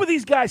both of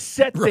these guys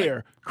sat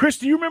there. Chris,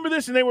 do you remember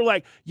this? And they were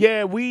like,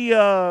 yeah, we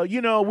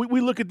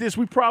look at this,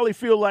 we probably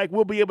feel like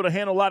we'll be able to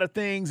handle a lot of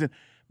things. And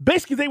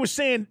basically they were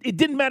saying it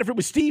didn't matter if it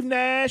was Steve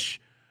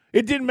Nash,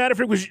 it didn't matter if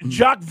it was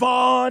Jacques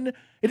Vaughn.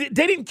 They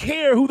didn't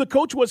care who the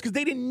coach was because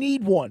they didn't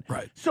need one.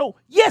 Right. So,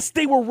 yes,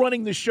 they were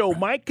running the show,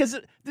 Mike, because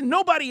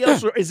nobody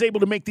else is able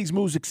to make these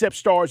moves except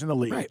stars in the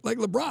league. Right. Like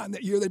LeBron,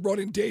 that year they brought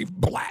in Dave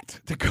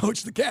Blatt to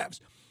coach the Cavs.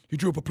 He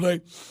drew up a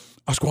play.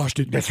 I squashed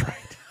it. That's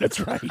right. That's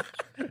right.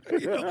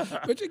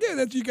 But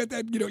again, you got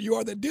that, you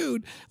are that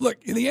dude.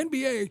 Look, in the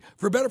NBA,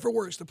 for better or for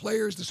worse, the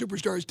players, the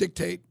superstars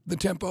dictate the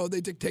tempo,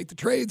 they dictate the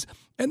trades,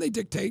 and they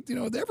dictate,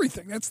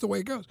 everything. That's the way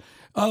it goes.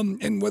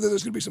 And whether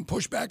there's going to be some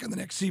pushback on the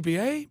next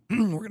CBA,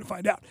 we're going to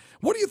find out.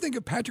 What do you think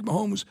of Patrick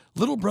Mahomes'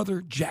 little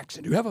brother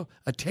Jackson? Do you have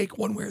a take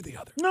one way or the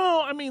other?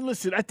 No, I mean,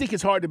 listen, I think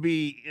it's hard to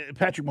be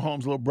Patrick Mahomes'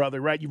 little brother,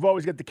 right? You've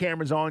always got the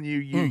cameras on you.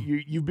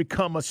 You've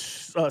become a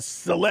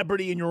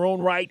celebrity in your own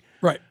right.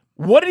 Right.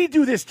 What did he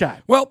do this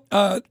time? Well,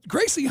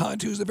 Gracie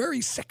Hunt, who's a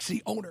very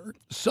sexy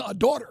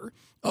daughter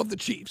of the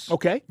Chiefs.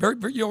 Okay.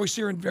 You always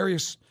see her in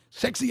various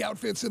sexy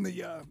outfits in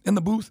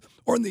the booth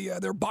or in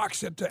their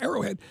box at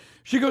Arrowhead.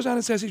 She goes on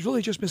and says he's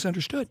really just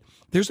misunderstood.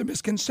 There's a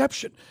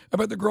misconception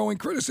about the growing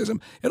criticism.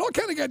 It all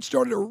kind of got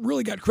started or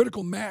really got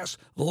critical mass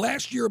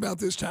last year about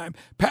this time.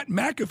 Pat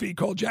McAfee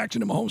called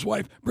Jackson and Mahomes'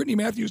 wife, Brittany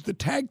Matthews, the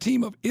tag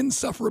team of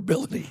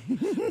insufferability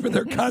for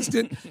their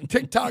constant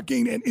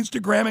TikToking and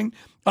Instagramming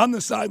on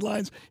the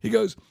sidelines. He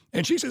goes,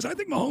 and she says, I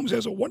think Mahomes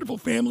has a wonderful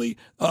family,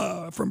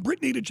 from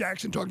Brittany to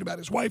Jackson, talking about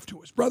his wife to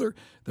his brother.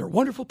 They're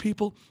wonderful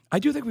people. I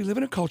do think we live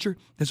in a culture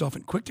that's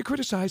often quick to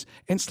criticize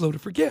and slow to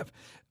forgive.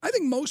 I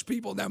think most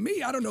people, now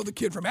me, I don't know the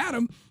kid from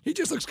Adam. He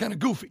just looks kind of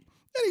goofy.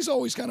 And he's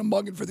always kind of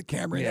mugging for the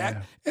camera and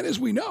that. And as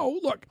we know,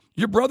 look,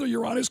 your brother,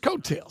 you're on his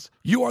coattails.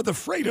 You are the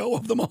Fredo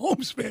of the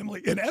Mahomes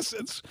family, in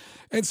essence.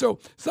 And so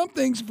some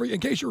things, in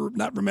case you're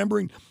not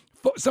remembering,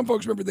 some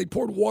folks remember they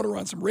poured water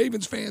on some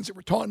Ravens fans that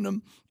were taunting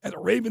them at a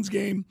Ravens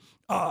game.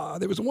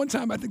 There was one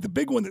time, I think the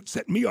big one that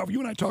set me off, you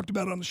and I talked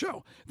about it on the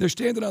show. They're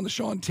standing on the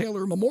Sean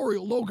Taylor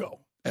Memorial logo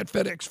at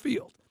FedEx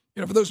Field.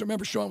 For those who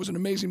remember, Sean was an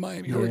amazing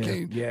Miami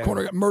Hurricane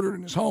corner, got murdered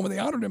in his home, and they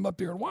honored him up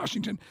there in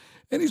Washington.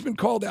 And he's been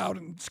called out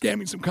and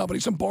scamming some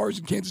companies. Some bars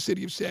in Kansas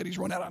City have said he's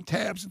run out on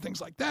tabs and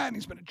things like that, and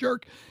he's been a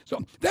jerk.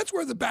 So that's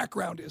where the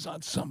background is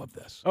on some of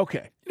this.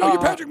 Okay. You're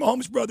Patrick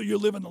Mahomes' brother. You're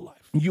living the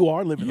life. You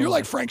are living the life. You're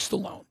like Frank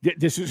Stallone.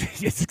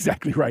 It's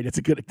exactly right. It's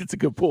a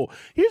good pull.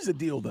 Here's the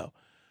deal, though.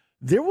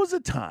 There was a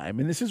time,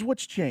 and this is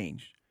what's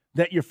changed,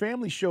 that your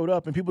family showed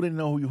up and people didn't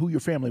know who your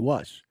family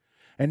was.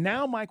 And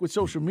now, Mike, with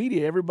social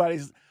media,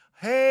 everybody's,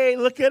 hey,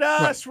 look at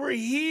us. Right. We're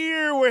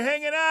here. We're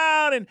hanging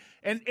out. And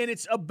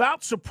it's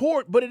about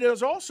support, but it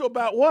is also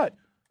about what?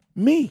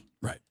 Me.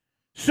 Right.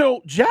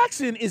 So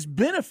Jackson is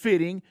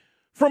benefiting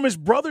from his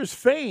brother's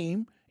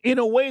fame in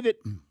a way that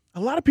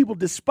a lot of people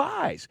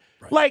despise.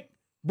 Right. Like,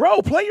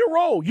 bro, play your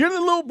role. You're the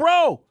little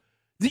bro.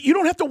 You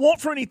don't have to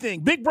want for anything.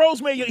 Big bro's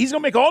he's going to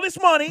make all this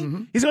money.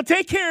 Mm-hmm. He's going to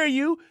take care of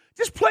you.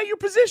 Just play your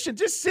position.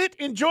 Just sit,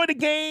 enjoy the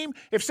game.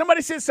 If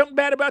somebody says something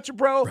bad about your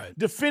bro,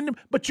 defend him.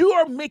 But you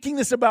are making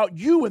this about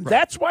you, and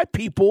that's why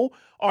people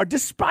are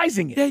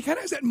despising it. Yeah, he kind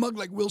of has that mug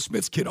like Will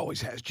Smith's kid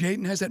always has.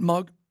 Jaden has that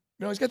mug.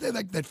 He's got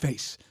that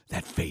face.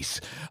 That face.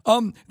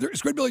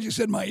 Squid Billy just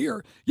said in my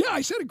ear, yeah,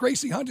 I said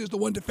Gracie Hunt is the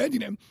one defending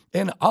him,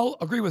 and I'll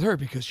agree with her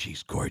because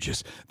she's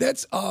gorgeous.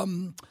 That's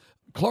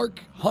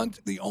Clark Hunt,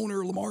 the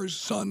owner, Lamar's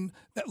son,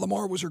 that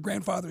Lamar was her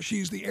grandfather.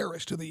 She's the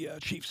heiress to the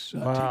Chiefs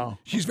Wow. team.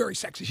 She's very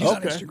sexy. She's on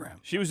Okay. Instagram.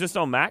 She was just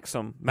on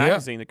Maxim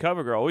magazine, the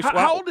cover girl.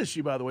 How old is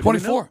she, by the way? Do we know?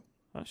 24.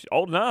 Oh, she's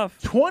old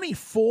enough.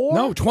 24?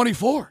 No,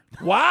 24.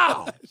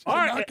 Wow. All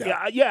right.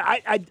 knockout.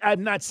 I've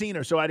not seen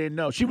her, so I didn't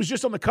know. She was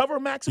just on the cover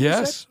of Maxim? you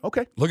Yes. said?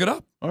 Okay. Look it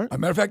up. All right. As a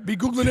matter of fact, be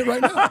Googling it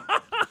right now.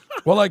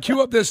 While I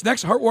queue up this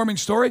next heartwarming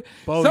story.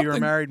 Bo, you're a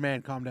married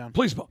man. Calm down.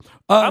 Please, Bo.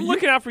 I'm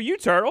looking out for you,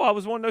 Turtle. I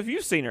was wondering if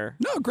you've seen her.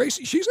 No,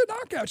 Gracie, she's a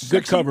knockout. She's Good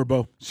sexy, cover,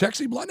 Bo.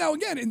 Sexy blonde. Now,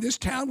 again, in this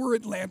town, we're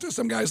Atlanta.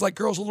 Some guys like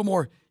girls a little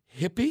more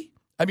hippie.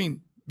 I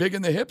mean, big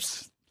in the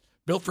hips,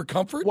 built for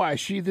comfort. Why, is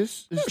she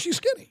this? No, she's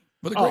skinny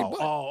with a great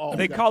butt.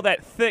 They call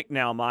that thick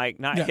now, Mike,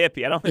 not Yeah.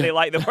 hippie. I don't think they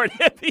like the word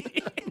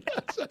hippie.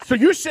 So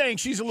you're saying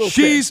she's a little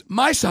She's thin?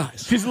 my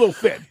size. She's a little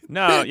thin.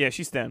 No, yeah,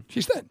 she's thin.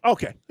 She's thin.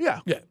 Okay. Yeah.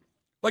 Yeah.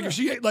 Like if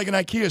she ate like an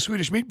IKEA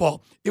Swedish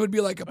meatball, it would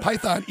be like a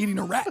python eating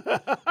a rat.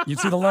 You'd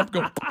see the lump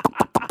go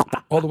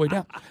all the way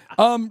down.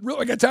 I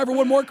got time for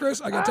one more,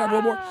 Chris. I got time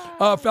for one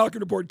more. Falcon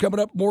Report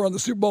coming up. More on the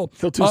Super Bowl.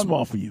 Still too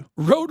small for you.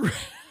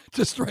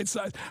 Just the right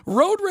size.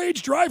 Road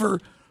rage driver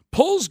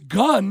pulls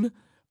gun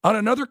on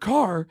another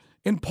car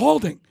in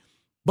Paulding,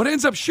 but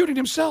ends up shooting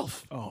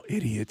himself. Oh,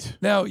 idiot.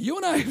 Now, you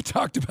and I have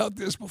talked about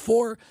this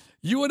before.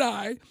 You and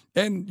I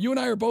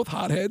are both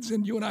hotheads,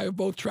 and you and I have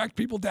both tracked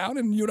people down,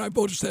 and you and I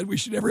both said we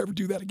should never, ever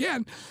do that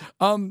again.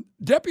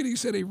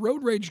 Deputies said a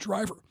road rage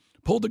driver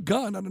pulled a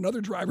gun on another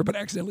driver but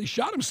accidentally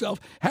shot himself.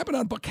 Happened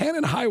on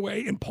Buchanan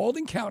Highway in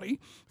Paulding County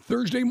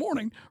Thursday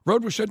morning.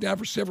 Road was shut down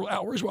for several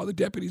hours while the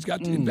deputies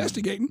got to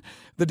investigating.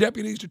 The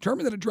deputies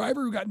determined that a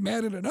driver who got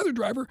mad at another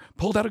driver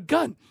pulled out a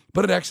gun,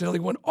 but it accidentally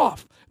went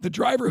off. The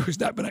driver,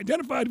 who's not been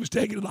identified, was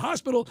taken to the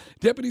hospital.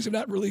 Deputies have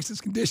not released his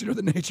condition or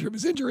the nature of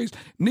his injuries.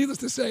 Needless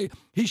to say,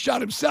 he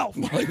shot himself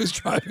while he was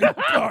driving the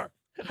car.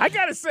 I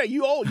gotta say,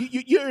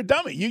 you're a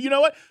dummy. You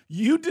know what?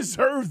 You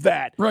deserve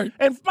that. Right.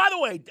 And by the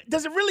way,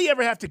 does it really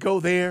ever have to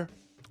go there?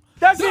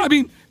 Does No, it? I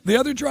mean, the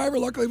other driver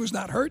luckily was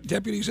not hurt.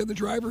 Deputies said the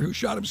driver who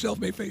shot himself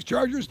may face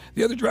charges.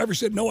 The other driver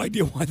said no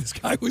idea why this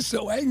guy was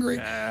so angry.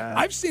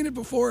 I've seen it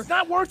before. It's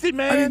not worth it,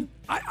 man. I mean,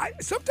 I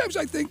sometimes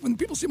I think when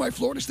people see my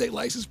Florida State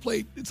license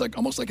plate, it's like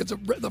almost like it's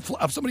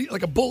of somebody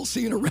like a bull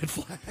seeing a red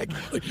flag.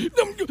 Like,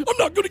 I'm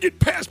not going to get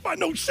passed by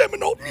no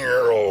Seminole.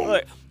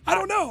 Look, I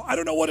don't know. I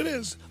don't know what it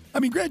is. I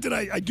mean, granted,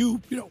 I do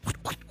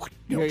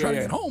try to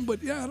get home,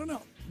 but yeah, I don't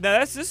know. Now,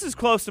 this is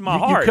close to my you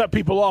heart. cut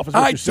people off, is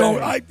what you're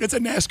saying. It's a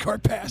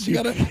NASCAR pass. You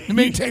got to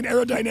maintain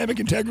aerodynamic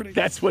integrity.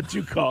 That's what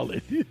you call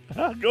it.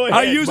 Go ahead.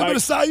 I use it Mike.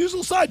 as a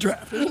little side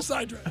draft. It's a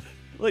side draft.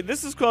 Look,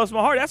 this is close to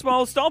my heart. That's my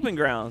old stomping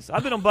grounds.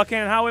 I've been on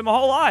Buchanan Highway my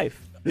whole life.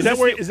 Is that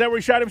where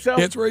he shot himself?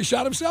 It's where he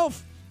shot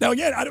himself. Now,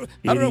 again, I don't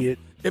know Idiot.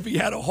 if he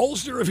had a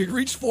holster, if he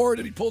reached forward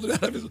and he pulled it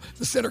out of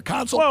the center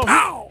console. Well,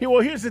 Pow!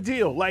 here's the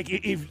deal. Like,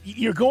 if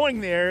you're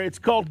going there, it's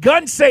called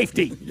gun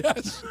safety.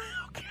 Yes.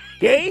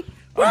 Okay?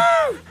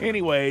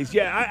 Anyways,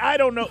 yeah, I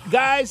don't know.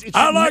 Guys, it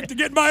I like to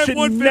get my should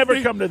F-150.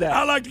 never come to that.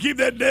 I like to keep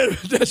that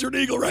Desert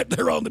Eagle right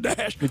there on the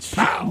dash. It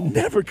should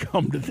never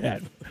come to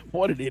that.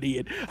 What an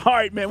idiot. All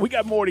right, man, we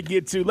got more to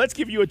get to. Let's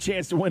give you a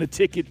chance to win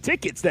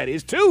tickets, that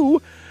is,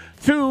 to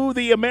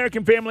the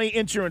American Family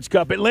Insurance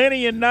Cup. Atlanta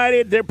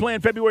United, they're playing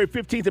February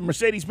 15th at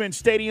Mercedes-Benz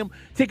Stadium.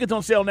 Tickets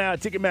on sale now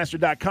at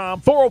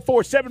Ticketmaster.com.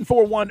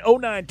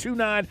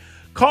 404-741-0929.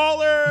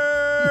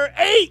 Caller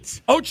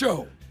 8.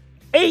 Ocho.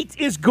 8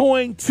 is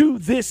going to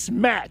this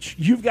match.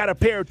 You've got a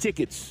pair of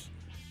tickets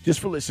just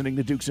for listening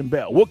to Dukes and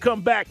Bell. We'll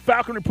come back.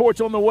 Falcon Report's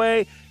on the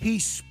way. He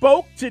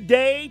spoke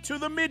today to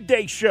the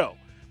Midday Show.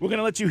 We're going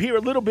to let you hear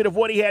a little bit of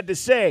what he had to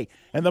say.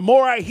 And the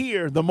more I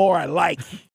hear, the more I like.